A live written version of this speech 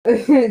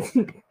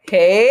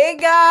Hey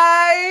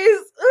guys!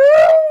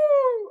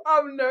 Ooh,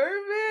 I'm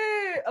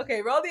nervous.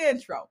 Okay, roll the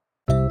intro.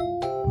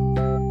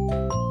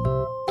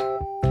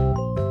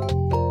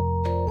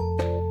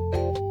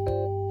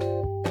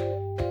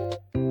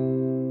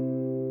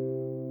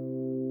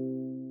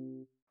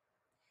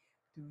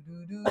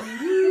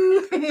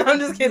 No, I'm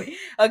just kidding.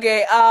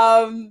 Okay,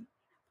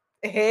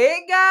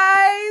 hey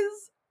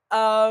guys.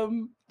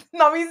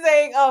 Not me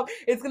saying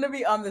it's gonna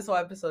be on this whole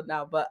episode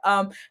now, but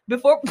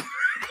before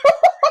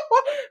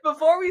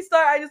before we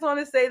start, I just want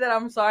to say that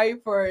I'm sorry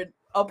for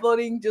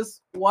uploading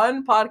just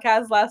one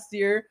podcast last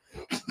year.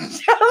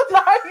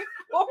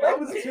 That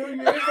was 2 years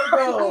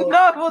ago.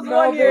 No, it was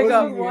 1 year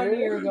ago. 1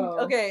 year ago.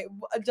 Okay,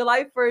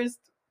 July 1st,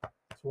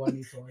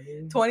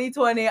 2020.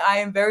 2020. I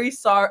am very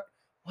sorry.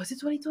 Was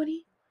it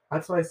 2020?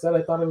 That's what I said.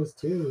 I thought it was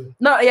 2.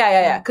 No,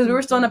 yeah. Because we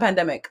were still in a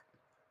pandemic.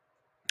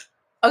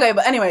 Okay,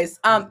 but anyways,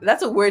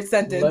 that's a weird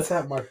sentence. Let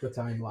that mark the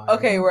timeline.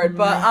 Okay, word.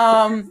 But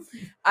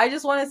I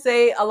just want to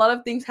say a lot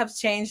of things have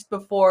changed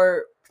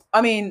before.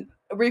 I mean,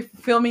 we're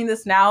filming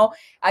this now.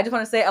 I just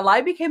want to say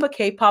ELAYA became a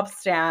K-pop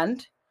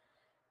stan.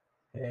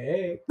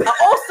 Hey.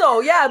 Also,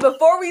 yeah,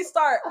 before we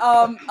start,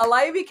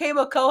 ELAYA became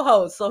a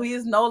co-host, so he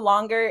is no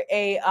longer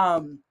a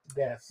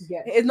Yes. He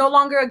is no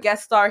longer a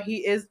guest star.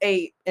 He is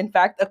in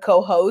fact, a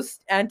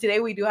co-host. And today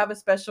we do have a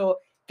special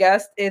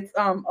guest. It's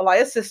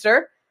ELAYA's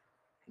sister.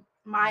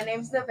 My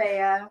name's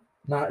Nevaeh.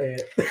 Not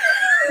it.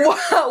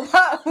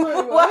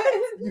 What?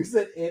 You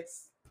said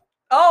it's.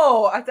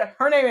 Oh, I said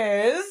her name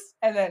is,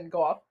 and then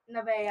go off.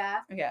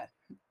 Nevaeh. Okay.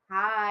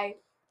 Hi.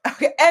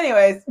 Okay.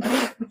 Anyways,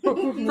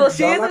 so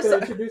she Y'all not is. gonna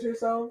introduce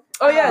yourself?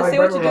 Oh yeah, My say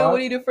what you brother do. Ross. What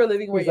do you do for a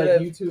living? Where He's you like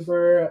live?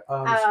 YouTuber,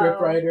 script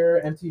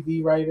writer,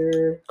 MTV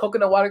writer.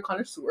 Coconut water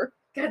connoisseur.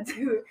 Got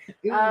to.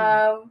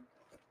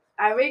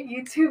 I make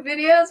YouTube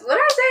videos. What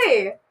did I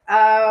say?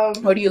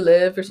 Where do you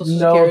live? Your social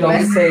No, security.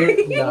 don't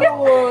say no.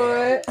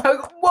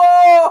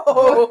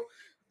 Whoa.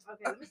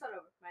 Okay, let me start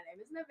over. My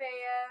name is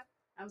Nevaeh.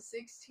 I'm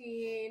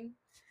 16.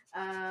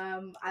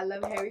 I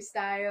love Harry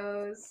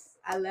Styles.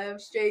 I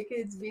love Stray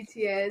Kids,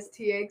 BTS,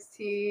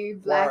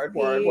 TXT,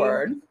 Blackpink.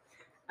 Word.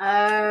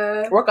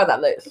 Work on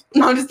that list.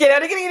 No, I'm just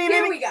kidding.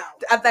 Here we go.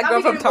 At that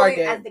girl from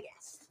Target. As the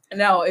guest.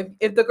 No,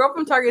 if the girl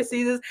from Target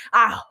sees this,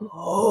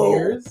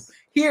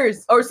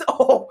 hears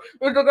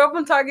if the girl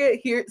from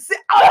Target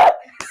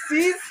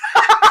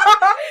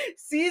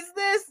sees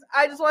this,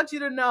 I just want you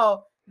to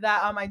know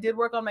that I did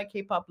work on my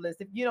K-pop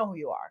list. If you know who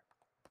you are.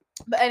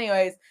 But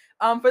anyways,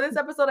 for this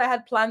episode, I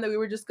had planned that we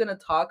were just gonna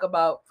talk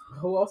about.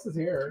 Who else is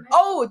here?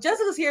 Oh,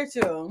 Jessica's here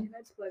too.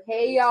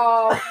 Hey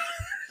y'all,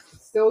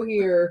 still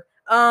here.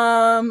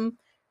 ELAYA.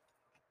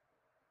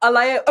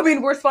 I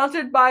mean, we're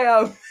sponsored by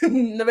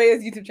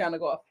Nevaeh's YouTube channel.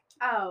 Go off.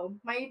 Oh,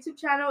 my YouTube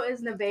channel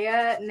is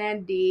Nevaeh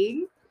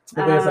Nanding.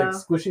 Nevaeh's like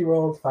squishy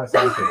rolled 5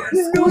 stars.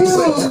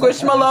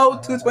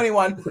 Squishmallow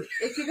 221.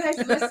 If you guys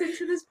listen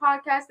to this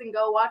podcast and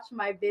go watch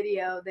my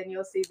video, then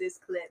you'll see this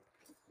clip.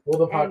 Will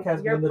the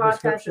podcast be in the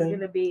description? Is going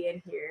to be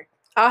in here.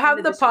 I'll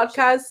have the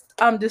podcast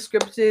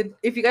description.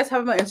 If you guys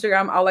have my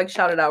Instagram, I'll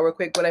shout it out real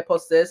quick when I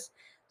post this.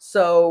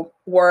 So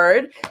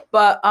word.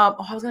 But I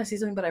was gonna say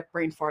something, but I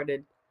brain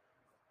farted.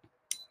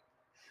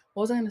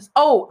 What was I gonna say?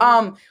 Oh,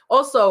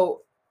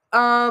 also,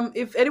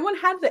 if anyone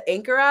had the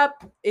Anchor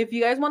app, if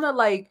you guys wanna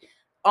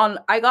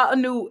I got a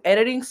new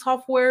editing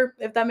software,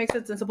 if that makes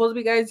sense. And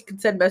supposedly, guys, you can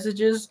send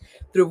messages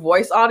through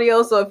voice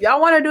audio. So if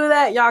y'all want to do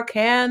that, y'all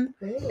can.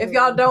 If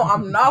y'all don't,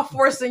 I'm not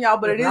forcing y'all,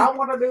 but it is. Y'all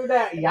want to do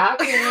that, y'all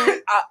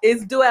can.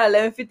 It's due at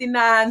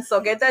 11:59, so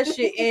get that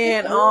shit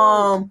in.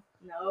 No,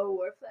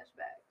 we're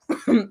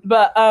flashbacks.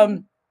 But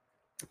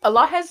a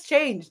lot has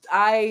changed.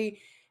 I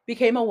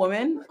became a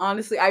woman.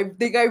 Honestly, I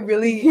think I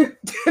really.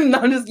 No,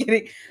 I'm just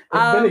kidding.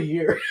 It's been a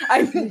year.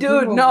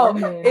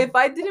 If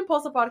I didn't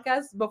post a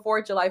podcast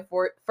before July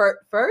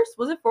 1st,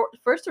 was it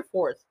 1st or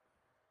 4th?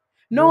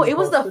 No, it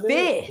was the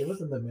 5th. It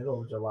was in the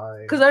middle of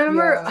July. Because I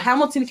remember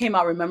Hamilton came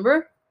out.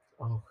 Remember?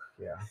 Oh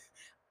yeah.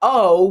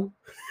 Oh,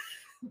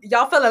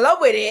 y'all fell in love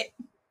with it.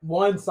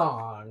 One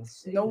song.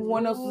 No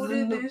one else was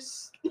in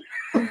this.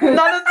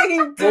 Not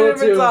singing two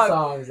different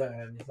songs.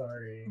 Then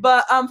sorry.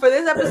 But for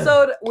this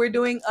episode, we're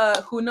doing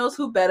who knows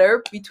who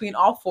better between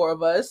all 4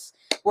 of us.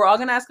 We're all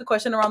gonna ask a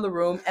question around the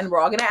room, and we're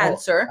all gonna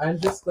answer.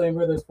 And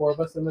disclaimer: there's 4 of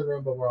us in the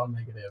room, but we're all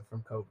negative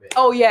from COVID.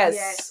 Oh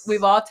yes.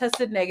 We've all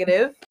tested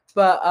negative.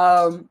 But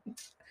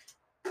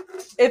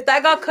if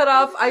that got cut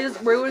off,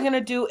 we're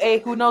gonna do a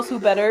who knows who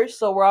better.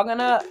 So we're all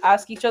gonna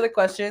ask each other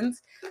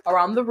questions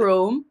around the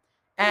room.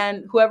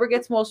 And whoever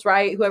gets most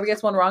right, whoever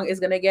gets one wrong is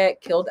gonna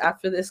get killed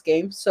after this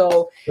game.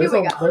 So there's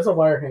a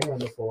wire hanging on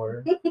the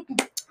floor.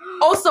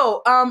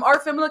 Also, our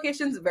film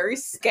location is very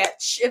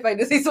sketch, if I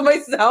do say so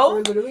myself.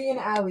 We're literally in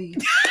an alley.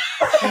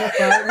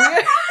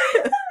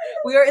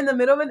 We are in the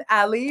middle of an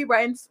alley,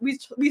 right? And we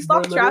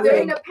stopped traffic.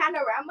 We're in a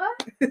panorama.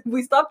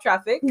 We stopped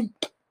traffic.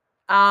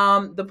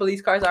 The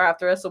police cars are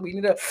after us, so we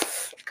need to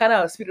kind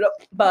of speed it up.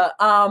 But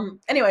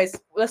anyways,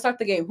 let's start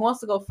the game. Who wants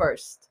to go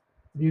first?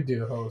 You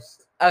do,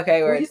 host.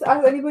 Okay, We word. just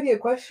ask anybody a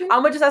question.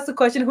 I'm gonna just ask the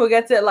question who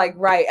gets it like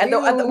right, and Ew.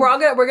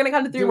 we're gonna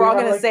count to 3. Do We're we all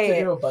have, gonna say to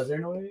it. do a buzzer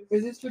noise?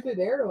 Is it strictly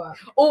there or what?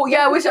 Oh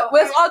yeah, Yeah, we should. no,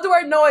 Let's all do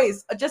our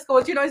noise. Jessica,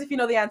 what's your noise if you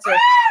know the answer?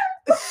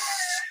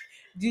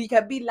 You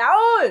can be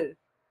loud.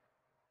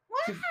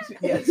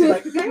 Yeah, it's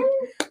like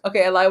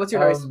Okay, Eli, what's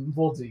your noise?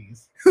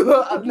 Volties.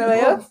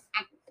 Nevaeh?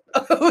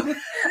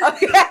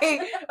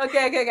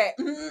 Okay.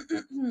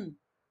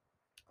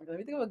 Let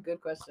me think of a good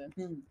question.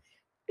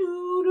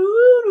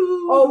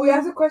 Oh, we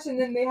ask a question,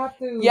 then they have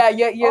to. Yeah,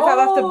 you guys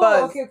have to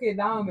buzz. Okay,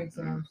 now it makes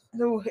sense.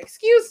 No,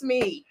 excuse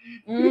me.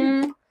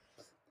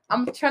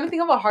 I'm trying to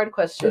think of a hard Is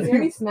question. there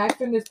any snacks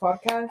in this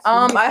podcast?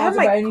 I have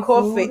my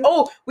coffee.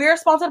 Oh, we are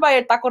sponsored by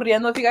El Taco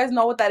Riendo. If you guys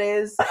know what that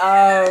is.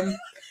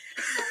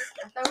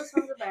 I thought it was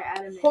sponsored by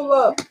Adam. Hold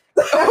up.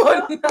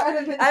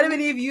 Adam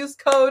and Eve use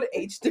code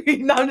H3.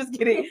 No, I'm just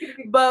kidding.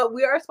 But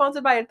we are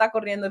sponsored by El Taco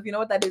Riendo. If you know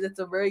what that is, it's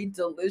a very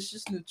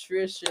delicious,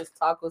 nutritious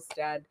taco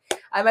stand.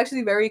 I'm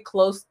actually very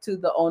close to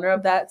the owner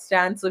of that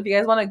stand. So if you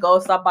guys want to go,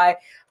 stop by.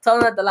 Tell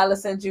them that the Lala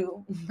sent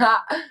you.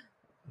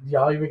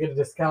 Y'all even get a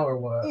discount or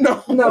what?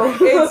 No.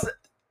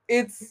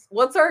 It's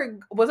what's our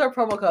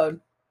promo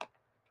code?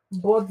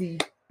 Body.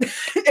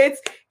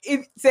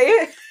 Say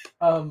it.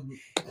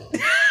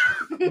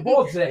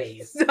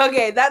 Volties.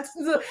 Okay,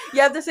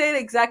 you have to say it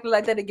exactly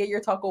like that to get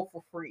your taco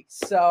for free.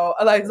 So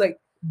it's like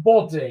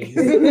Volties.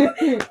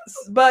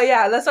 but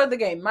yeah, let's start the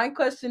game. My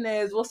question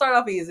is, we'll start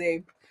off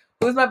easy.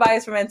 Who's my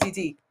bias from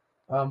NCT?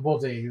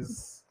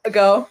 Volties.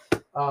 Go.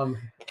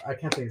 I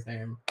can't say his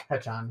name.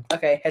 Hechan.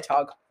 Okay,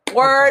 Hedgehog.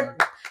 Word.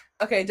 Hedgehog.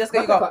 Okay,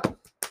 Jessica, you go.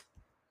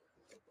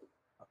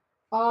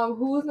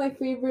 Who's my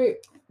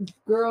favorite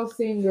girl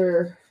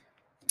singer?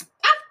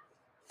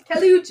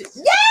 Kelly Uchis.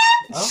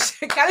 Oh.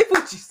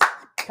 Califuchis.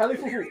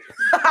 Califufu.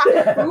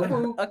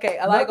 Fufu. Okay,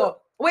 I like go.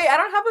 Wait, I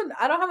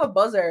don't have a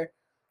buzzer.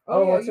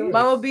 Oh, yeah, what's you- yours?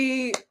 Mine will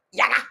be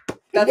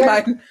That's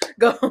Yeah. mine.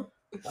 Go.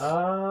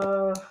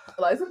 Uh,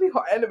 It's gonna be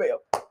hard anyway.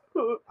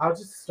 I'll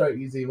just start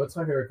easy. What's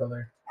my favorite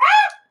color?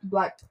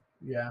 Black.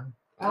 Yeah.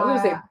 I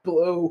was gonna say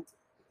blue.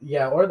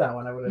 Yeah, or that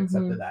one. I would have Mhm.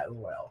 accepted that as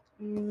well.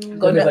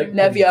 Go If it's like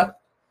Nevaeh.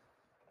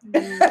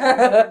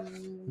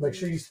 Make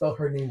sure you spell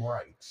her name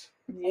right.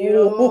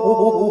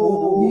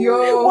 Yo.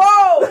 Yo.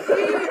 Whoa.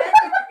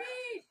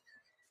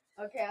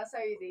 Okay, I'll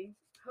start easy.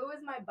 Who is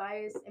my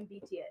bias in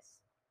BTS?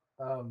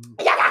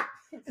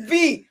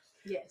 V.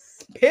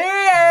 Yes.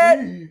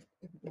 Period.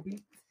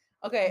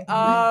 Okay.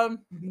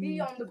 B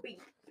on the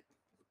beat.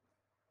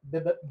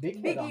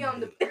 Big Biggie on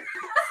the beat.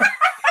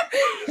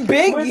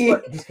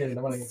 Biggie. Just kidding.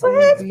 I want to get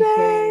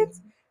Sweatpants.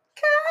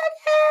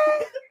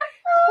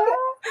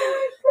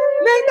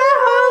 Make the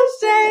whole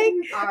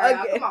shake. All right,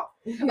 Okay. come on.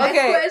 Next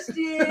Okay.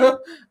 question.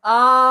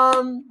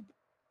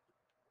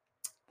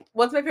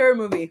 What's my favorite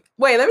movie?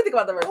 Wait, let me think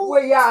about the first.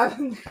 Wait, yeah.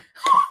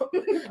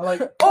 I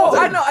like. Oh,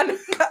 I know. 1,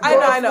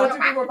 2,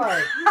 3, 4,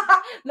 5.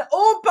 No,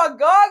 oh,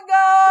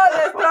 Pagogo!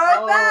 Let's throw it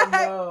Oh, back.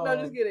 no. No,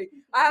 just kidding.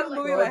 I have a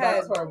movie in my Going back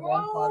head. to our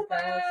one Roll podcast.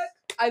 back.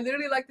 I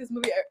literally like this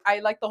movie. I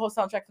like the whole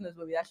soundtrack from this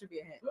movie. That should be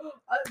a hint.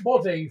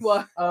 Volties.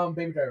 What?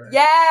 Baby Driver.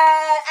 Yeah.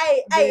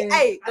 Hey.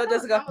 I Go, thought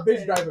Jessica. Hamilton.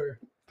 Bitch Driver.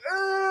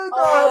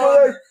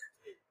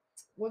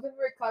 What's the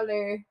favorite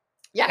color?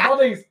 Yeah.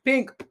 Volties.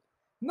 Pink.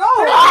 No.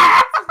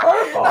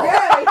 Purple.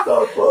 Yes.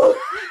 So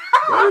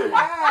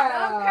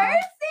Yeah.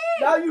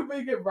 now you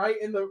make it right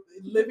in the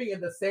living in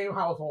the same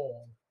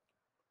household.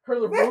 Her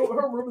room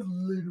is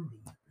literally.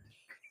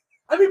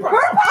 I mean,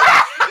 purple.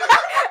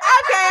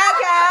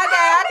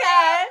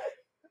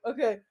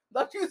 Okay.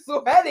 Not you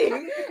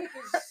sweating.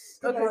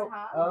 Okay.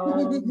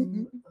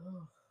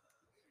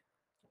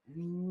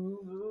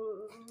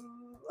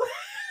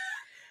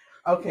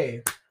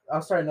 Okay,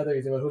 I'll start another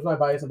easy one. Who's my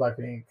bias in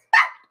Blackpink?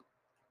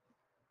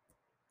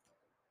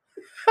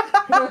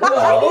 No.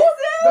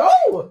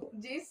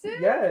 Jisoo?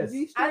 Yes.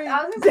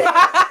 I was gonna say.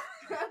 I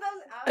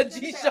A was gonna say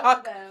G-Shock. all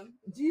of them.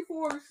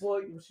 G-Force.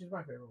 Well, she's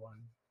my favorite one.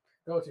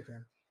 Go with your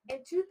turn. In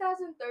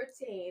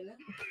 2013,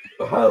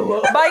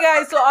 Bye,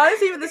 guys. So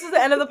honestly, this is the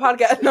end of the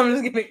podcast. No, I'm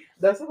just kidding.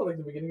 That's not like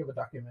the beginning of a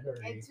documentary.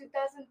 in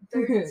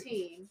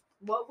 2013,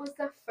 what was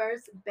the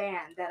first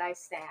band that I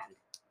stand?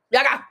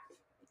 Yaga.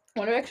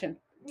 One Direction.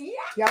 Yeah.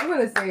 Yeah, I'm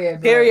gonna say it.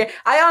 but- Period.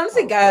 I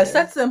honestly guess Okay.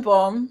 that's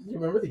simple. You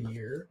remember the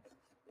year?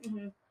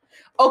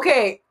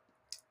 Okay.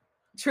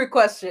 Trick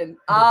question.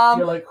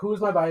 You're like,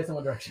 who's my bias in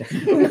One Direction?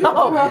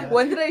 No. Yeah.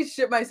 When did I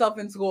shit myself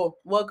in school?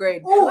 What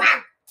grade? Ooh.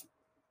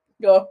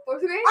 Go. Fourth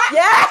grade?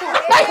 Yeah.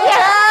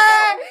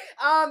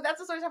 Yeah.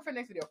 That's a story time for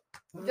next video.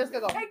 Just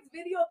go. Next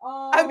video.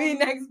 I mean,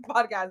 next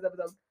podcast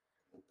episode.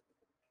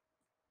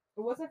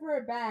 What's it for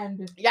a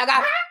band?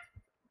 Yaga.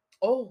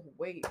 Oh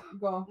wait.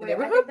 Go. Wait, I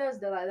Neighborhood? think that was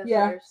Delilah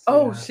Yeah. first.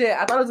 Oh Yeah. shit.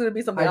 I thought it was gonna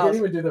be something I else. didn't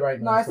even do the right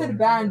No, I said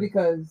band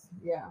because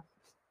yeah.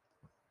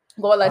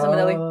 Go, Eliza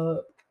Minnelli.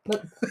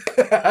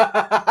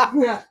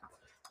 Yeah.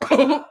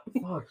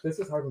 Fuck, this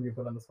is hard when you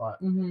put on the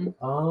spot. Mm-hmm.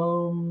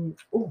 Oh,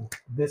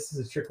 this is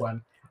a trick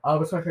one.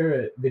 What's my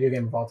favorite video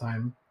game of all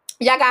time?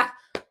 Yaga.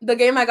 The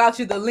game I got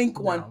you, the Link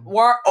No. one.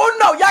 Oh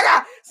no,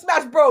 Yaga.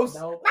 Smash Bros.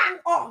 No.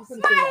 Oh, I was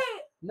gonna say that.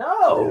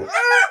 No.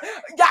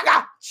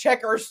 Yaga!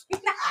 Checkers.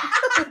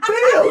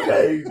 Video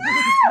game.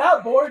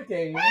 Not board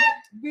game.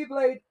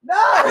 Beyblade. No.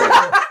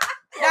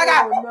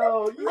 Yaga! Oh,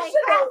 no. You Like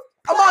should know.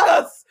 Among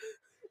Us.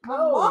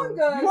 No. Among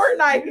Us.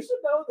 Fortnite. You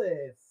should know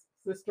this.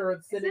 Sister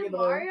Is sitting it in the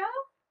Mario?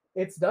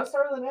 It does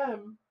start with an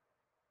M.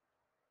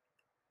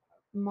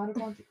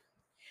 Mitochondria.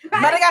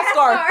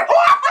 Madagascar.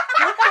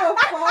 What the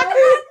fuck?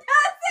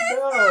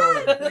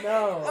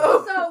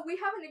 No. So we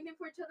have a nickname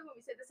for each other when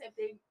we say the same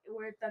thing.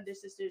 We're Thunder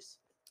Sisters.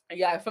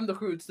 Yeah, from the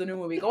Croods, the new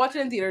movie. Go watch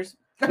it in theaters.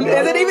 Is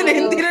it even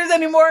in theaters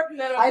anymore?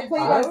 No, I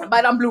played I- Buy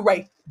it on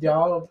Blu-ray.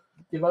 Y'all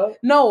give up?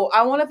 No,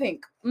 I want to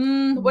think.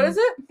 What is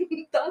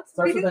it? That's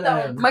Starts with an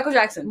M. Michael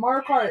Jackson.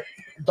 Mario Kart.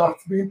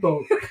 Dots being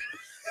both.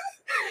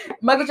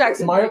 Michael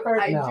Jackson. Mario Kart?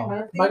 I do No. not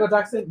think- Michael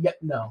Jackson? Yeah,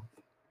 no.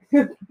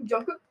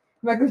 Joker.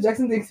 Michael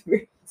Jackson the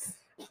Experience.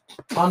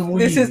 On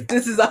Wii.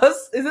 This is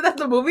us. Isn't that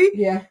the movie?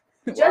 Yeah.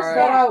 Just Alright.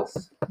 Shout out.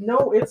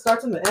 No, it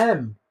starts with an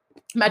M.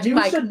 Magic You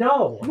Mike. should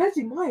know.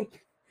 Magic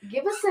Mike.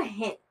 Give us a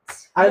hint.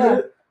 I Yeah.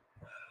 li-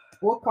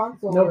 What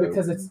console? No,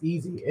 because it's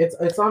easy.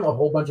 It's on a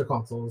whole bunch of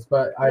consoles,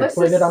 but I What's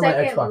played the it on my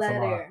second Xbox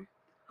letter?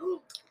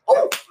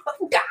 Oh,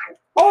 God.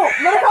 Oh,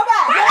 let it come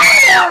back. a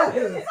lot.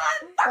 Fucking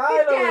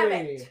damn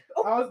Finally. it.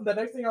 The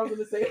next thing I was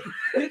gonna say.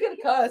 You can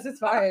cuss. It's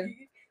fine.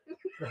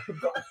 God,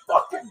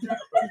 fucking damn it.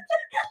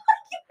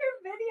 Your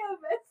video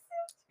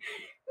message.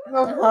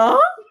 No,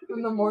 Huh?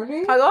 in the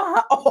morning. I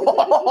go,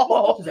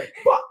 oh, She's like,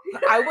 fuck.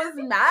 I was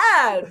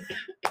mad.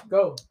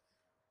 Go.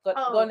 Go,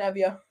 Oh. go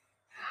Nevia.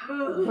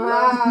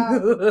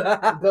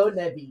 Ah. Go,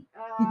 Nevaeh.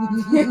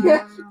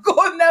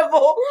 Go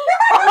Neville.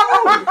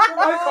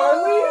 Hi,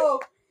 Carly. Oh,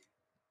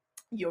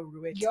 You're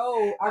ruined.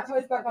 yo, I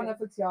played back on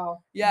Netflix,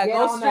 y'all. Yeah, Get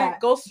go on stream. that.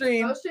 Go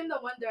stream. Go stream the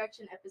One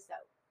Direction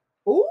episode.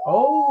 Ooh.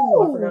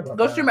 Oh, I forgot about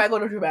Go that. stream. I go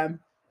to stream. Man.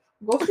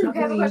 Go stream. Okay,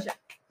 I have a please. question.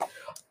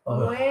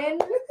 Ugh.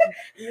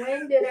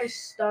 When did I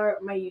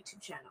start my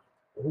YouTube channel?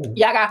 Ooh.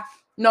 Yaga.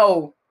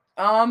 No.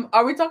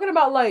 Are we talking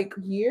about like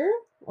Year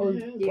or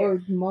Mhm, year.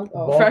 or month?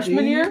 Oh. Ball-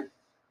 freshman year?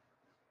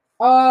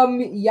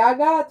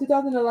 Yaga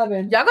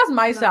 2011. Yaga's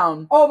my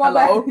sound. Oh my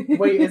Hello? bad.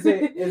 Wait, is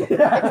it? Is It's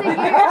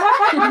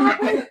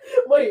a year.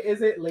 Wait,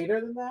 is it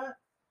later than that?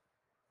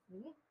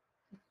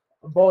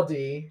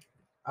 Baldy.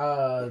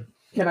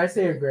 Can I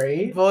say a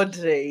grade?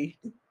 Body.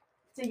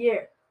 It's a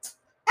year.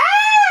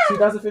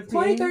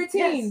 2015.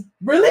 2013.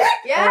 Really?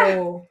 Yeah.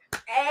 Oh.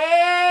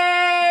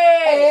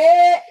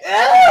 Hey.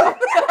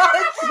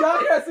 Y'all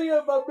can't see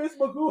about Miss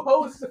Magoo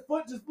host. The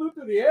foot just flew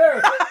through the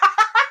air.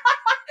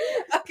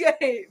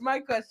 Okay, my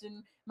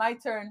question. My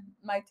turn.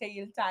 My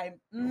tail time.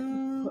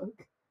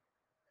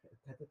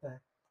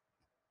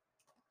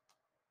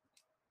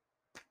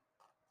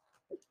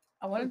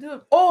 I want to do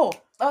it. Oh,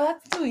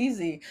 that's too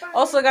easy.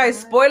 Also, guys,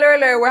 spoiler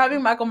alert: we're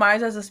having Michael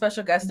Myers as a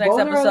special guest next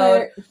Boner episode.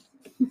 alert.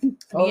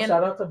 Oh, Me and-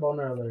 shout out to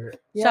Boner Alert.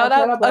 Yeah, shout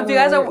out if you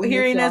guys Boner are alert.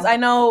 hearing Yeah. this. I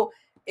know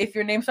if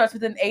your name starts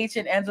with an H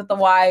and ends with a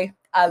Y.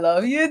 I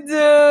love you, dude.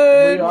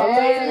 We all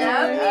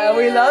Yeah.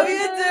 We love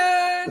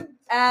you, dude.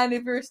 And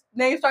if your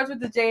name starts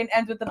with a J and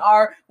ends with an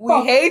R, we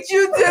Fuck. hate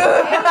you, dude.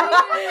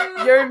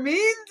 you. You're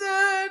mean,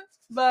 dude.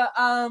 But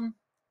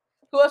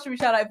who else should we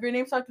shout out? If your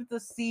name starts with a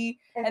C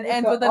and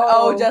ends with an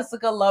O,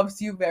 Jessica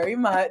loves you very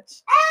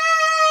much.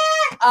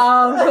 Who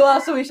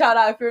else should we shout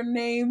out? If your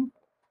name,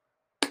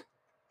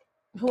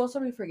 who else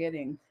are we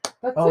forgetting?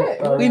 That's Oh,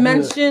 it. We Yeah.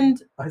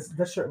 mentioned.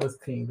 The shirtless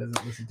king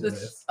doesn't listen to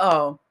this.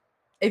 Oh,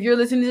 if you're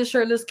listening to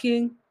Shirtless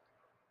King,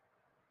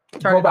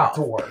 turn Go it back off.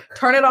 to work.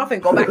 Turn it off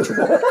and go back to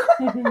work.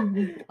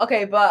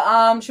 Okay,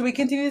 but should we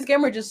continue this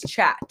game or just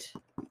chat?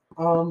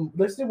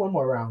 Let's do one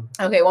more round.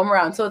 Okay, one more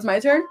round. So it's my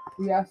turn.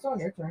 Yeah, it's on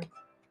your turn.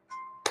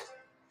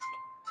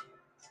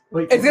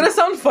 Wait, It's gonna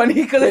sound funny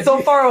because it's so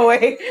far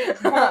away.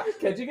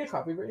 Can you get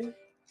copyrighted?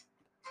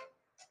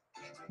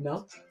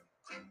 No.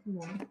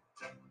 No.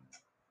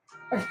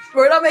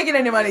 We're not making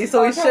any money,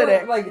 so we I'm kinda,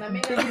 shouldn't. Like Let me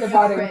know thinking if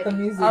about it you're with the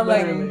ready. music. I'm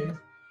like- Literally.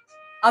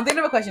 I'm thinking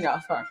of a question,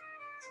 y'all. Sorry.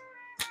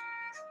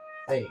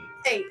 Hey,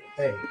 Hey.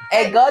 hey,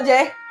 Hey, go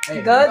Jay.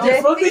 hey. Go, I'm Jay.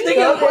 supposed to be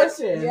thinking of a Go.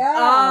 question.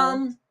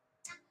 Yeah.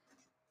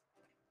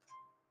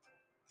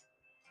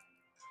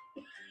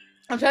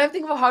 I'm trying to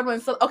think of a hard one.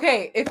 So,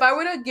 okay, if I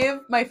were to give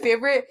my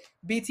favorite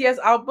BTS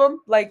album,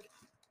 like,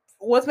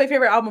 what's my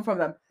favorite album from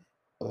them?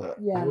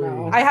 Yeah,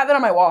 no. I have it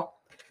on my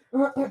wall.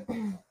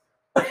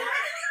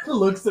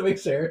 Looks to make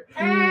sure.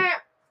 Yeah.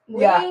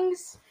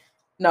 Wings.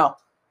 No,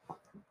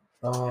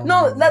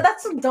 no,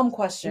 that's a dumb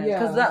question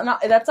because Yeah.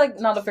 that's like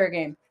not a fair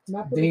game.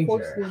 Map with the Danger.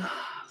 foreskin.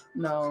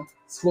 No,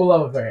 School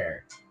of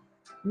Affair.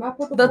 Map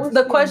with the the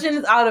foreskin. question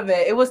is out of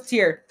it. It was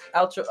tiered.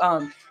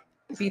 Outro,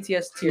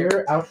 BTS tier.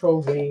 Tier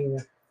outro wing.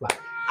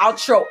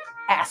 Outro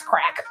ass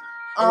crack.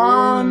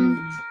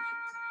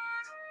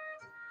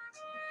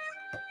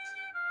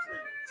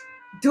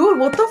 Dude,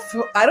 what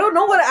the I don't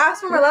know what to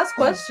ask for my last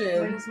When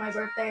question. is my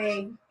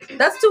birthday?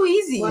 That's too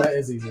easy. That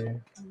is easy.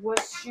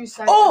 What shoe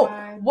size Oh, am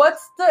I?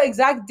 what's the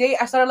exact date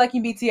I started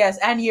liking BTS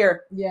and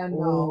year? Yeah, no.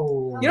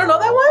 Ooh. You don't know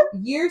that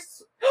one?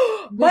 Years.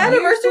 My The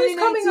year's anniversary is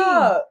coming 2019.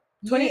 up.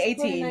 Years 2018.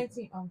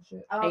 2019. Oh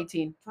shit. Oh,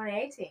 18.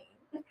 2018.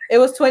 It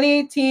was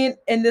 2018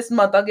 in this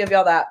month. I'll give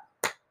y'all that.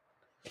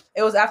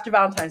 It was after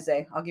Valentine's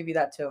Day. I'll give you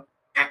that too.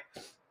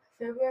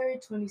 February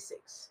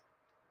 26th.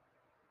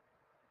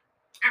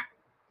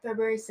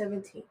 February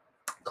 17th.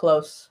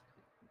 Close.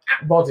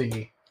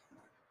 Body.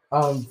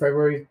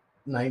 February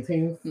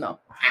 19th. No.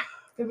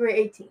 February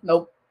 18th.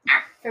 Nope.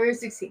 February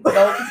 16th.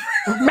 Nope.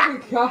 Oh my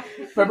god.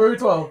 February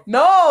 12th.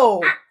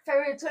 No.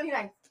 February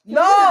 29th.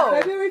 No.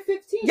 February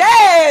 15th.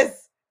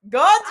 Yes. Go,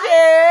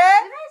 Jay.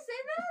 Did I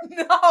say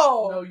that?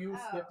 No. No, you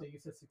skipped it. You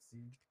said 16.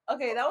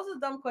 Okay, that was a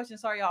dumb question.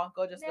 Sorry, y'all.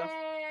 Go, Jessica.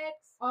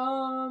 Next.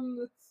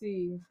 Let's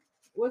see.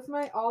 What's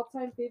my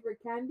all-time favorite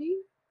candy?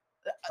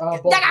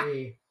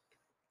 Body.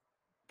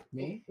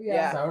 Me?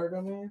 Yeah. Sour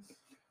gummies?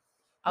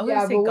 I was Yeah,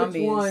 gonna say but gummies.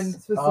 which one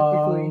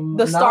specifically?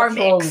 The not Star Mix.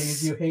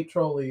 Trolleys. You hate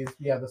Trolleys.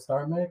 Yeah, the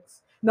Star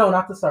Mix. No,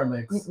 not the Star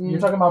Mix. Mm-mm. You're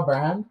talking about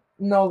brand?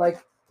 No, like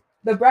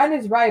the brand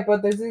is right,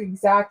 but there's an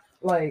exact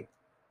like.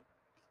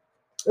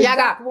 Yaga.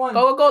 exact one.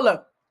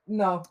 Coca-Cola.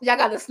 No.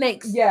 Yaga the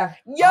snakes. Yeah.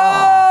 Yo.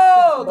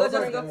 Oh, Go, those are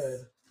Jessica.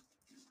 good.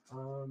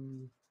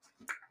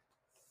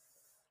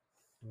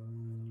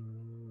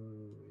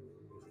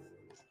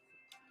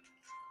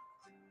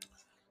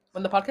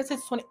 When the podcast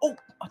hits 20. Oh,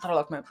 I thought I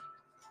locked my.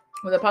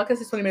 When the podcast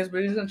hits 20 minutes,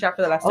 we're just gonna chat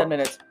for the last 10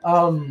 minutes.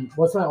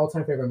 What's my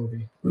all-time favorite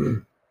movie?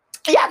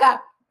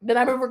 Yaga. The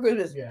Night Before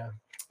Christmas. Yeah.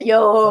 That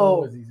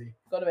Yo. was easy.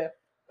 Go to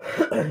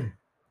bed.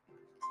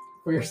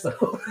 For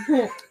yourself.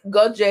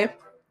 Go, Jay.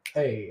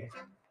 Hey.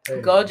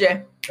 Hey. Go,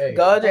 Jay. Hey.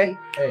 Go, Jay.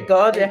 Hey.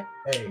 Go, Jay.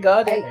 Hey.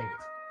 Go, Jay. Hey.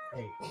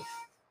 Hey.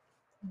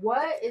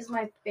 What is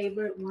my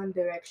favorite One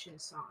Direction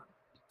song?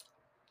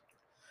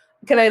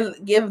 Can I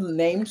give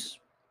names?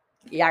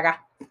 Yaga.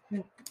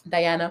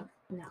 Diana.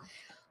 No.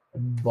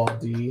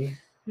 Body.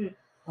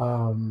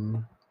 Fuck.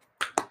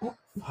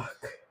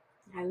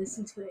 I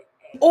listened to it.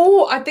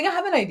 Oh, I think I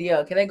have an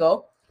idea. Can I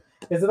go?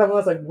 Is it that one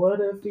that's like, what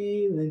a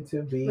feeling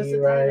to be What's the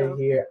right title?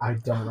 here? I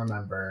don't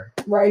remember.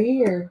 Right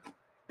here.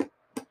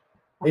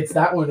 It's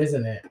that one,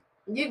 isn't it?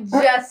 You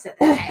just said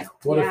that.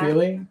 What Yeah. a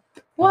feeling?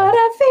 What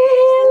a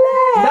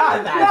feeling.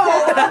 Not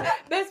that.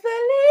 Best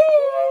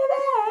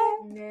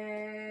believe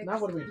it. Next. Now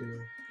what do we do?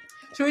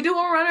 Should we do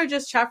one run or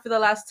just chat for the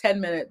last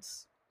 10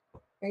 minutes?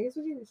 I guess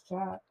we can just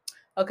chat.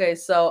 Okay,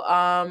 so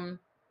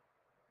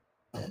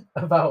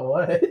About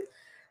what?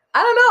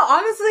 I don't know.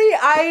 Honestly,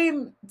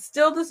 I'm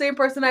still the same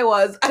person I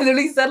was. I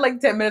literally said like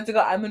 10 minutes ago,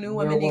 I'm a new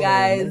woman, you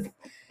guys.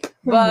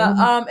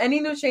 But any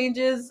new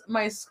changes?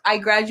 I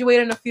graduate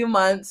in a few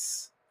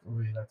months.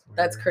 Wait, that's weird.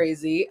 That's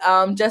crazy.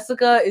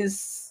 Jessica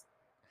is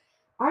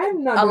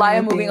I'm not. ELAYA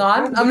doing moving anything.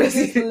 on. I'm I'm just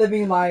just-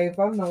 living life.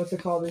 I don't know what to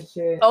call this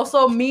shit.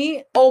 also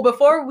me. Oh,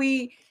 before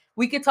we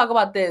could talk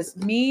about this.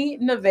 Me,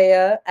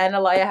 Nevaeh, and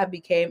ELAYA have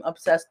became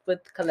obsessed with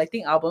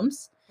collecting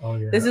albums. Oh,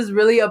 yeah. This is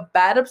really a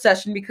bad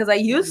obsession because I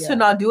used to Yeah.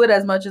 not do it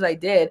as much as I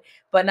did,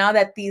 but now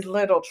that these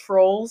little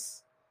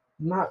trolls.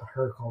 Not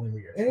her calling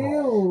me a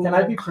troll. Ew. Can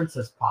I be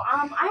Princess Poppy?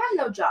 I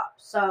have no job,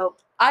 so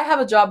I have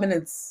a job and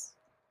it's.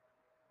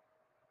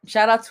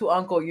 Shout out to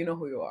Uncle. You know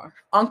who you are,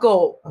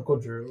 Uncle. Uncle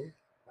Drew.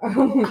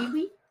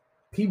 Pee-wee.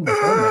 Pee Wee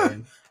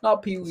Herman.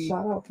 Not Pee Wee.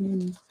 Shout out,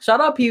 please. Shout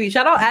out Pee Wee.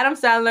 Shout out Adam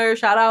Sandler.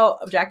 Shout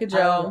out Jack and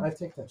Joe. I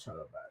take that shout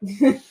out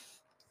back.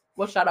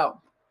 What shout out?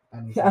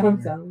 Adam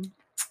Sandler.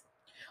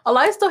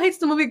 ELAYA still hates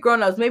the movie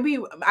Grown Ups. Maybe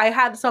I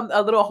had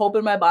a little hope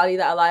in my body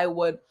that ELAYA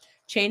would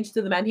change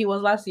to the man he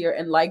was last year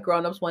and like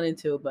Grown Ups 1 and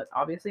 2, but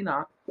obviously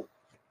not.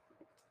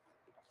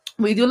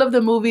 We do love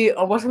the movie.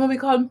 What's the movie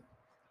called?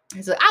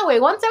 It's like, I weigh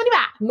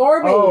 175.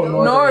 Norbit. Oh,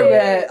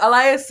 Norbit.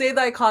 ELAYA say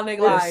the iconic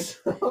line.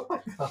 Oh my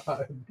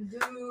god.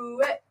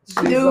 Do it. She's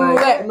Do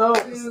like, it. no,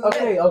 Do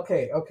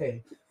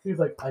okay. He was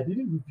like, I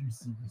didn't move you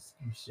see this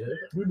shit.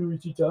 I don't know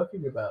what you're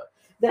talking about.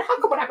 Then how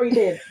come whatever you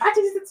did? I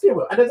just did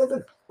zero. And then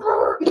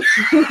Okay, wait.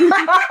 We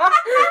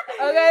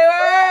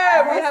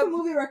That's have the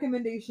movie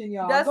recommendation,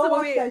 y'all. That's Go the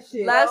watch movie. that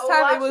shit. Last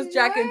time it Watch was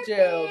Jack and Jill.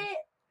 Norbit.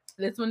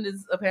 This one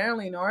is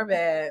apparently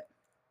Norbit.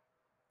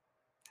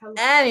 Hello.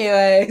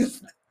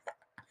 Anyways,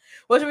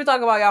 what should we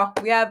talk about, y'all?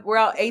 We're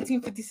out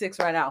 1856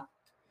 right now.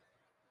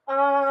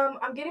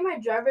 I'm getting my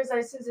driver's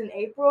license in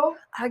April.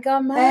 I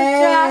got my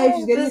Hey,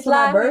 she's getting it for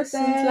my license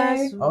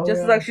birthday. Oh,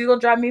 just yeah. like she's gonna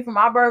drive me for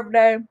my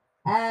birthday.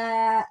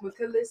 We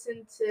could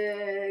listen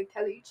to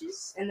Kelly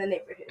Uchis and the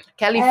neighborhood.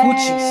 Kelly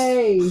Fuchis.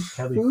 Hey,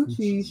 Kelly Fucci.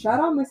 Fuchis. Shout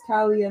out Miss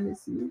Callie. I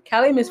miss you.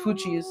 Kelly Miss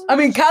Fuchis. I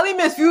mean Kelly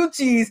Miss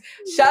Fuchis.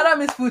 Shout out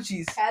Miss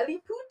Fuchis.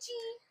 Kelly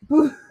Poochie.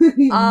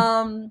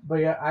 But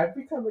yeah, I've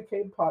become a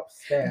K-pop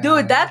stan.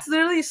 Dude, that's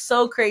literally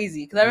so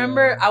crazy. Cause I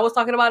remember Yeah. I was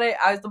talking about it.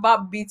 I was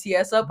about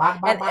BTS up,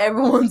 and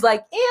everyone's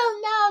like,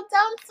 "Ew, no,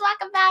 don't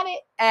talk about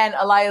it." And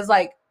ELAYA's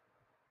like,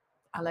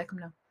 "I like him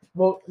now."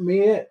 Well,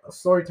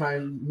 story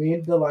time. Me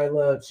and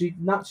Delilah, she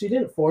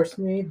didn't force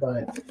me,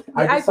 but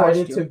I Yeah, I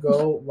decided forced to you.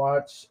 go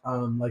watch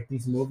like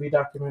these movie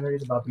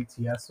documentaries about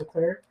BTS with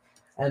her,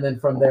 and then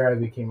from there I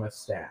became a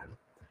stan,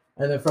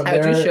 and then from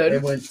As you there should.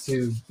 it went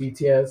to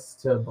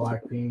BTS to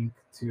Blackpink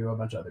to a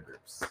bunch of other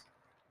groups.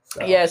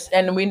 So, Yes,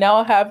 and we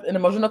now have an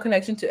emotional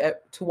connection to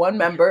one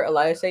member.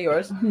 ELAYA, say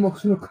yours.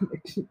 Emotional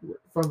connection.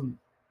 from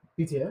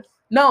BTS.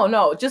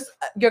 No, just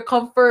your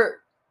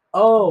comfort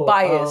Oh,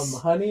 Bias.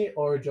 Honey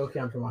or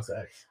Jokian from Monster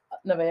X?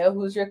 Nevaeh,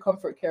 who's your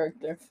comfort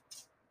character?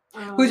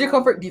 Who's your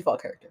comfort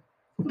default character?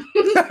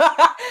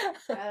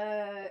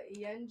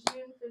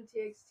 Yeonjun from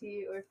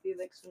TXT or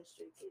Felix from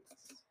Stray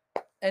Kids?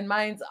 And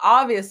mine's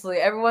obviously,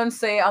 everyone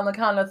say on the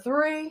count of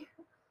 3.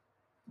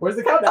 Where's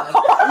the countdown?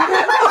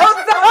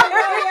 I'm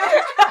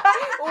sorry.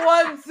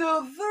 1,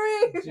 2,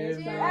 3.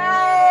 Jimin.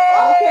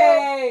 Hey!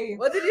 Okay.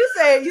 What did you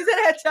say? You said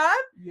Haechan?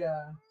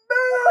 Yeah.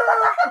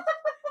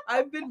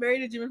 I've been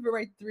married to Jimin for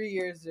like 3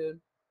 years, dude.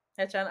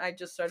 Haechan, I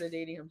just started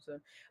dating him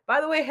soon. By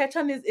the way,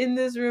 Haechan is in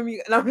this room.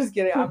 No, I'm just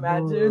kidding.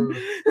 Imagine.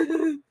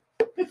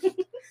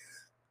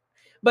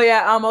 But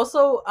yeah,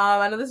 also,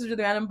 I know this is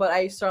really random, but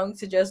I strongly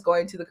suggest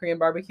going to the Korean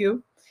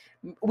barbecue.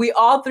 We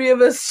all 3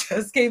 of us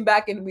just came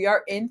back and we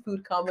are in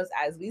food comas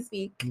as we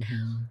speak.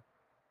 Mm-hmm.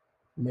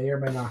 May or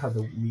may not have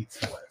the meat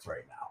sweat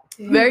right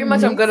now. Very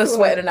much, I'm gonna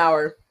sweat in an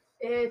hour.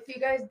 If you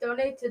guys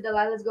donate to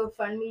Delilah's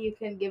GoFundMe, you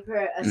can give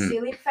her a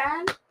ceiling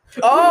fan.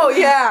 Oh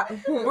yeah,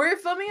 we're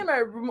filming in my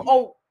room.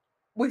 Oh,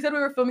 we said we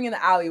were filming in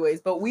the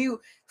alleyways, but we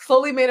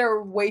slowly made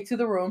our way to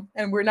the room,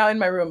 and we're now in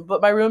my room.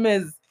 But my room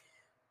is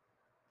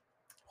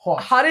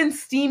hot and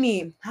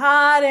steamy.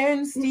 Hot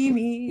and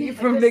steamy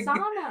from the Nick.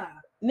 sauna.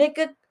 Nick,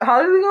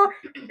 how do we go?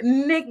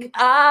 Nick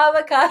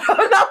avocado.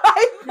 No,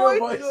 my Your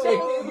voice. voice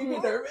shaking.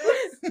 You nervous?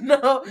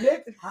 No.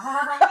 Nick.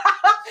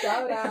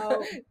 Shout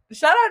out.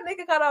 Shout out Nick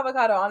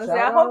avocado. Honestly,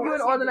 Shout I hope out. you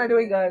and Orlin are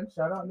doing good.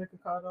 Shout out Nick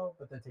Ocado,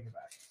 but then take it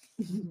back.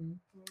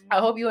 I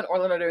hope you and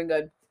Orlin are doing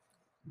good.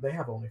 They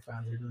have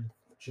OnlyFans. They're doing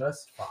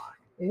just fine.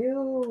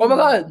 Ew. Oh my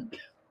god.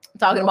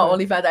 Talking No. about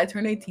OnlyFans, I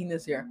turned 18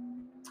 this year.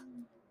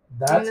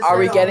 That's Are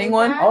we getting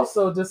one?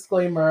 Also,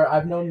 disclaimer,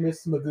 I've known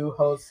Miss Magoo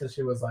host since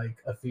she was like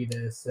a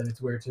fetus, and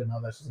it's weird to know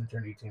that she's gonna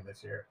turn 18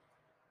 this year.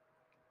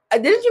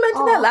 Didn't you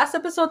mention that last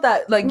episode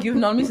that like you've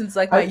known me since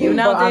like my you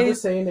now but I'm days?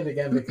 just saying it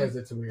again because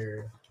it's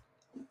weird.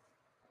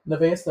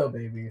 Nevaeh's still a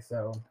baby,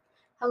 so.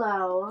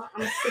 Hello,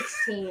 I'm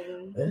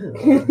 16.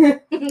 Ew.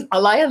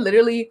 Elaya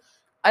literally,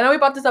 I know we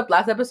brought this up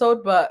last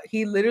episode, but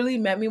he literally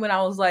met me when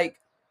I was like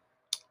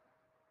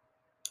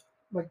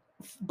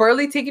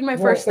barely taking my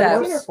first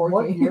Well, steps.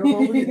 What year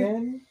were we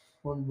in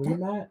when we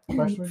met?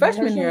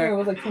 Freshman year. It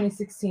was like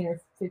 2016 or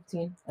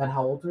 15. And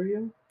how old were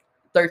you?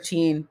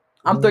 13.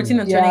 I'm 13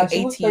 and Yeah, turning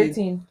she was 18.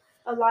 13.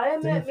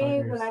 Alaya met me 25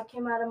 years. when I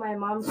came out of my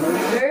mom's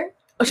freezer.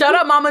 Oh, shout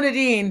out Mama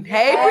Nadine.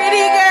 Hey,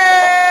 pretty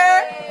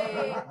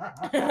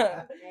girl.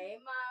 Hey,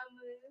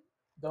 mama.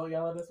 Don't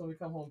yell at us when we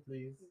come home,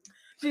 please.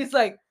 She's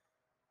like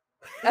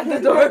at the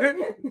door.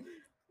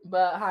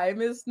 But hi,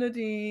 Miss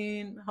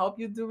Nadine. Hope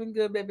you're doing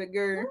good, baby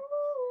girl.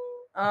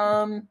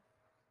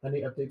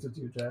 Any updates with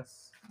you,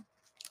 Jess?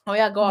 Oh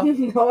yeah, go off.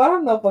 No, I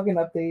don't know fucking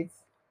updates.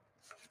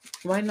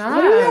 Why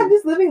Literally, I'm not?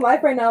 just living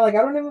life right now. Like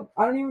I don't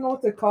even know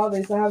what to call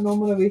this. I have no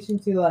motivation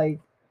to like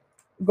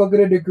go get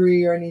a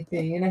degree or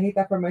anything, and I hate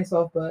that for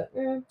myself. But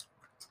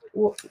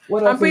what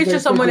else? I'm pretty is there sure to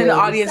someone in the do?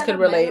 audience could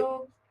relate.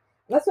 Sentimental.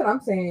 That's what I'm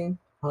saying.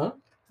 Huh?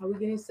 Are we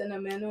getting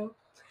sentimental?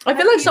 I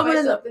feel like someone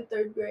in myself in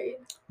 3rd grade.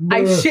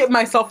 I shit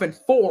myself in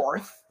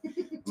 4th.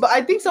 But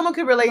I think someone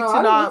could relate No, to I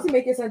don't not. need to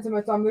make it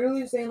sentimental. I'm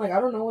literally saying like I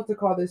don't know what to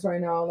call this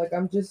right now. Like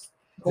I'm just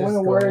going Just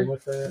to going work,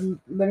 with it.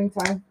 letting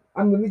time.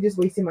 I'm literally just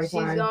wasting my She's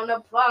time. gonna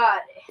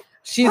party.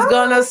 She's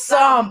gonna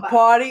some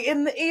party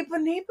in the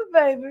Ipanema,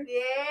 baby.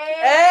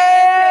 Yeah.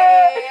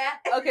 Hey!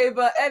 Okay,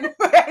 but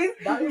anyways,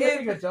 Now you're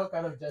making if, a joke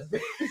out of Jess.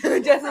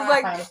 Jess is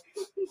like,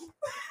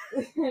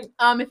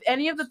 if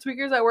any of the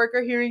tweakers at work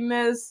are hearing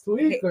this,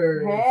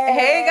 Tweakers.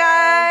 hey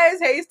guys,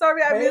 hey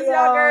Stormy, I miss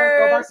y'all Go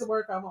back girls. to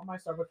work. I want my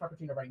Starbucks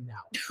Frappuccino right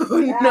now.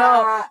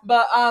 No,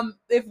 but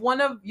if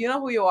one of you know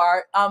who you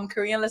are,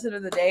 Korean listener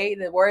of the day,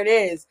 the word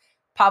is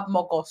pap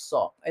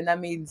mokoso, and that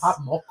means Pop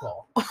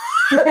moko.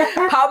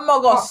 pap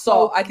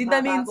mokoso. I think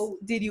that Pap means mokoso.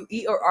 did you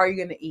eat or are you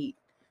gonna eat?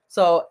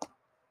 So,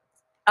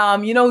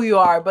 you know who you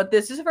are, but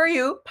this is for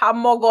you. Pap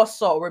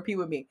mokoso. Repeat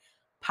with me.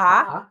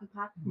 Pa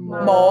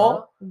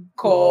mo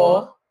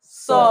ko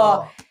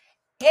so.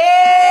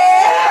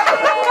 Yeah.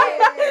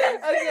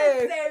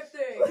 Okay. Same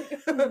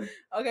thing.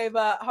 Okay,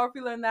 but hope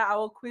you learn that. I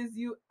will quiz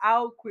you.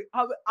 I'll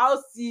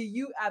see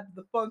you at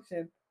the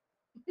function.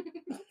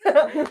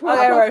 Okay,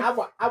 right. Shout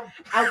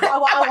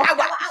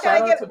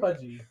out to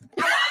Pudgy.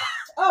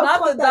 Oh, Not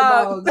fuck the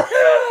that dog. dog.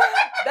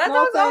 That No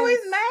dog's always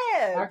offense.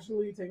 mad.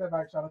 Actually, take that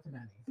back. Shout out to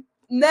Nanny.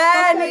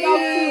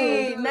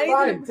 Nanny. Fuck Nanny's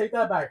Fine, take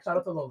that back. Shout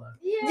out to Lola.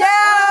 Yo!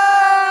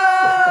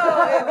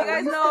 If you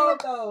guys You know say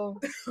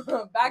it,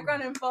 though.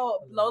 background info,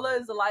 Lola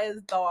is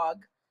Elias'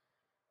 dog.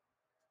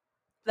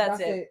 That's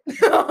it.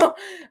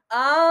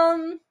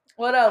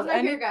 What else? I'm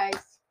not here, guys.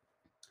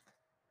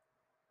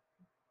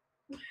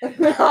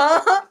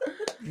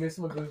 Miss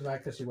Magoo's mad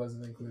because she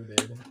wasn't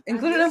included.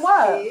 Included in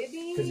what?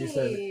 Because you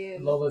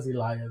said Lola's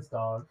Elia's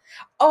dog.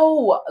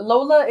 Oh,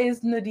 Lola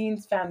is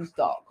Nadine's fam's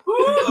dog.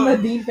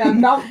 Nadine fam.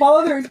 Not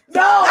follow her. No! Edit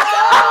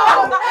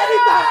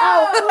that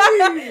out,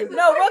 please!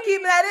 No, we'll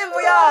keep that in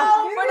for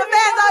y'all. For the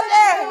fans out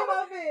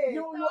there.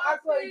 You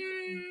act like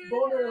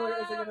Boner Alert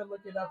isn't going to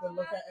look it up and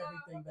look at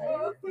everything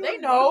there. They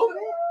know.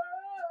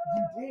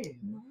 You did.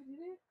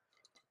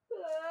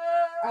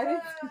 I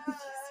didn't.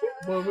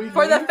 When we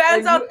For the leave fans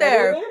and you out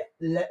there. edit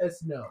it, let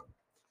us know.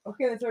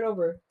 Okay, let's start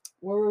over.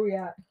 Where were we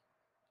at?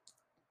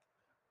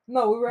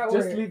 No, we were at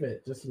Just where? leave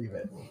it. Just leave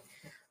it.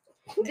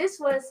 This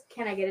was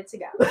Can I Get It to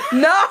Go?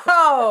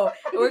 No,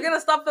 we're gonna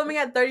stop filming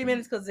at 30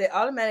 minutes because it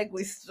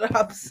automatically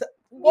stops.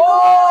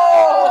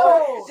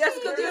 Whoa!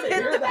 Just because you hit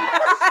Hear the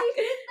that?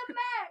 She hit the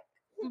back.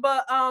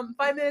 But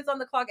 5 minutes on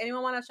the clock.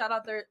 Anyone want to shout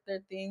out their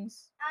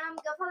things?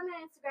 Go follow me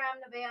on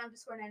Instagram,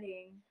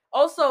 Nevaeh_netting.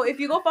 Also, if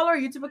you go follow our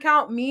YouTube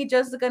account, me,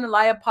 Jessica, and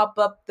ELAYA pop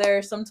up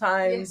there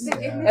sometimes. Yes, give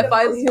me Yeah. the If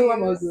I- most Ew, I'm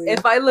views. ugly.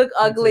 If I look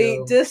ugly,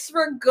 too.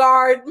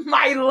 disregard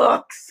my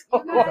looks. You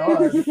Oh, God.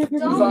 guys, He's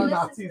don't on listen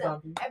Nazi to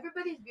them. zombie.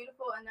 Everybody's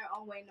beautiful in their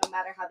own way, no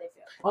matter how they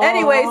feel.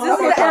 Anyways, this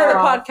is the end of the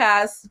Aw.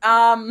 podcast.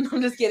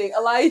 I'm just kidding.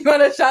 ELAYA, you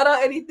want to shout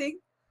out anything?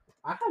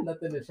 I had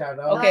nothing to shout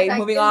out. Okay, I was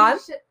moving give me on.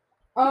 shit.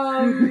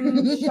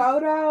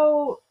 Shout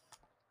out.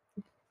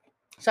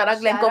 Shout out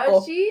Glen Shout out Coco.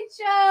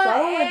 Chicho. Shout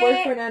out my eh.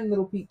 boyfriend and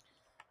Little Pete.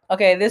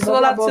 Okay, this Love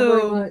will that out boy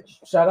very to. much.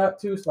 Shout out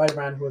to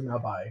Spider-Man who is now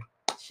bi.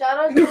 Shout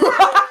out to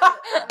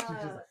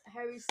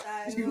Harry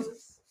Styles,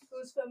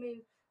 who's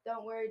filming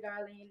Don't Worry,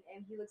 Darling,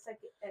 and he looks like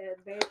a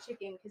bear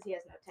chicken because he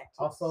has no tattoos.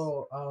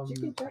 Also,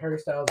 Chicken check. Harry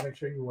Styles, make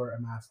sure you wear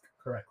a mask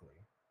correctly.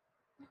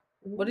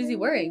 What is he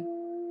wearing?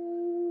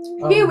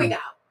 Here we go.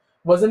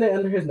 Wasn't it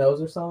under his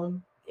nose or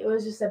something? It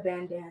was just a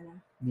bandana.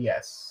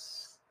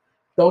 Yes.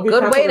 Don't get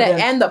Good way canceled to again.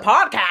 end the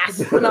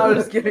podcast. No, I'm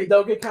just kidding.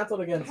 Don't get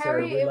canceled again,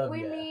 Harry, sir. We if love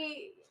we you.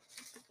 meet,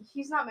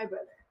 he's not my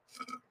brother.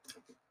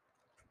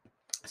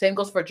 Same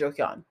goes for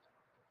Jokyeon.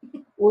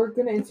 We're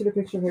gonna insert a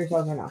picture of Harry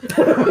Styles right now.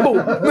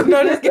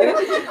 No, just kidding.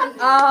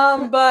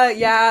 But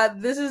yeah,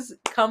 this has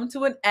come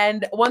to an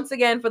end. Once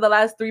again, for the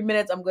last 3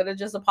 minutes, I'm gonna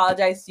just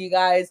apologize to you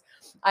guys.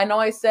 I know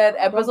I said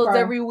episodes cry.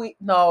 every week.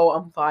 No,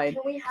 I'm fine.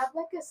 Can we have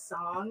like a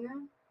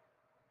song?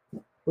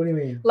 What do you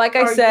mean? Like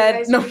I Or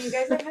said, do no. you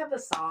guys like have a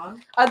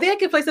song? I think I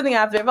can play something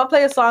after. If I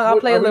play a song, I'll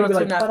What- play a are we little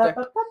gonna be tune like,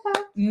 after.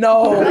 "Ba-da-ba-ba-ba"?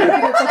 No. Like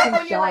a Like fucking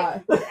when you're like,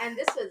 shot. and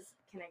this was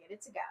Can I Get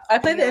It to Go? I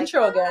play And the you're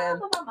intro like, again.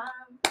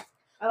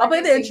 I I'll play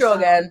like the to sing intro song.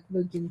 again.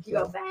 The June You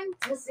go show.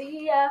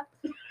 Fantasia.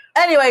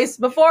 Anyways,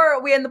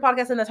 before we end the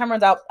podcast and the time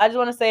runs out, I just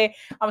want to say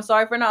I'm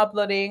sorry for not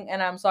uploading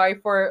and I'm sorry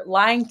for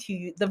lying to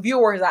you, the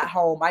viewers at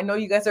home. I know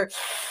you guys are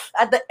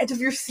at the edge of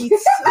your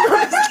seats.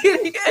 I'm just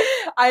kidding.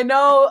 I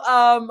know.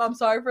 I'm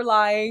sorry for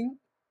lying.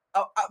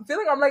 I feel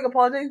like I'm like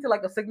apologizing to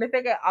like a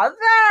significant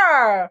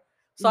other.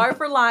 Sorry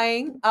for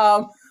lying.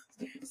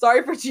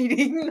 Sorry for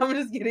cheating. I'm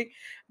just kidding.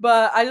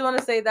 But I just want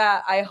to say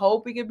that I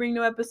hope we can bring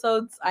new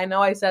episodes. I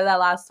know I said that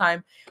last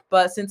time,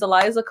 but since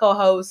ELAYA's a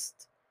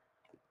co-host,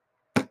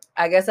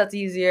 I guess that's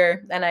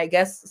easier. And I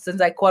guess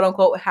since I quote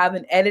unquote have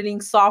an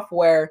editing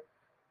software,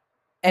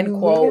 end You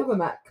quote. have a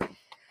Mac.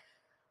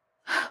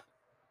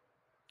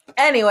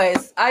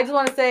 Anyways, I just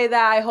want to say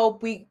that I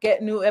hope we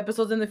get new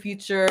episodes in the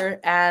future.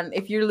 And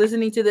if you're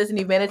listening to this and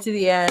you've made it to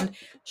the end,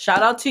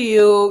 shout out to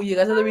you. You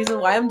guys are the reason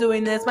why I'm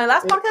doing this. My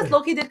last podcast,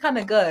 Loki, did kind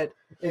of good.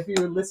 If you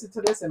listened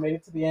to this and made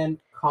it to the end,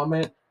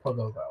 comment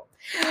Pogogo.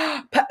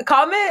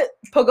 Comment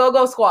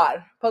Pogogo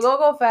Squad,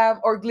 Pogogo Fam,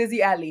 or Glizzy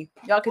Alley.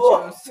 Y'all can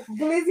choose.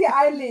 Glizzy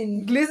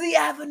Island. Glizzy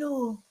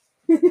Avenue.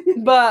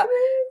 But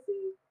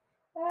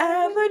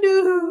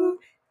Avenue,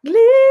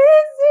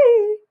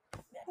 Glizzy.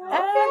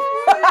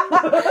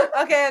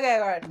 Okay,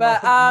 all right.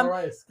 But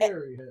Mariah's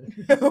scary.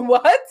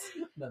 what?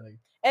 Nothing.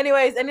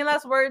 Anyways, any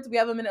last words? We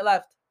have a minute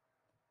left.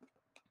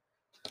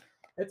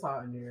 It's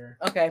hot in here.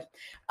 Okay.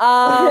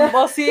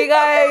 We'll see you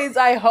guys.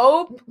 I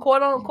hope,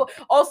 quote unquote.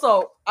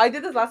 Also, I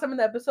did this last time in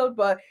the episode,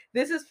 but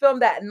this is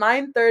filmed at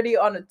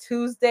 9:30 on a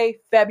Tuesday,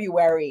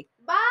 February.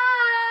 Bye.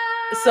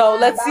 So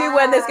let's see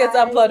when this gets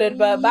uploaded.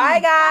 But bye,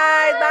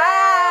 guys.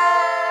 Bye.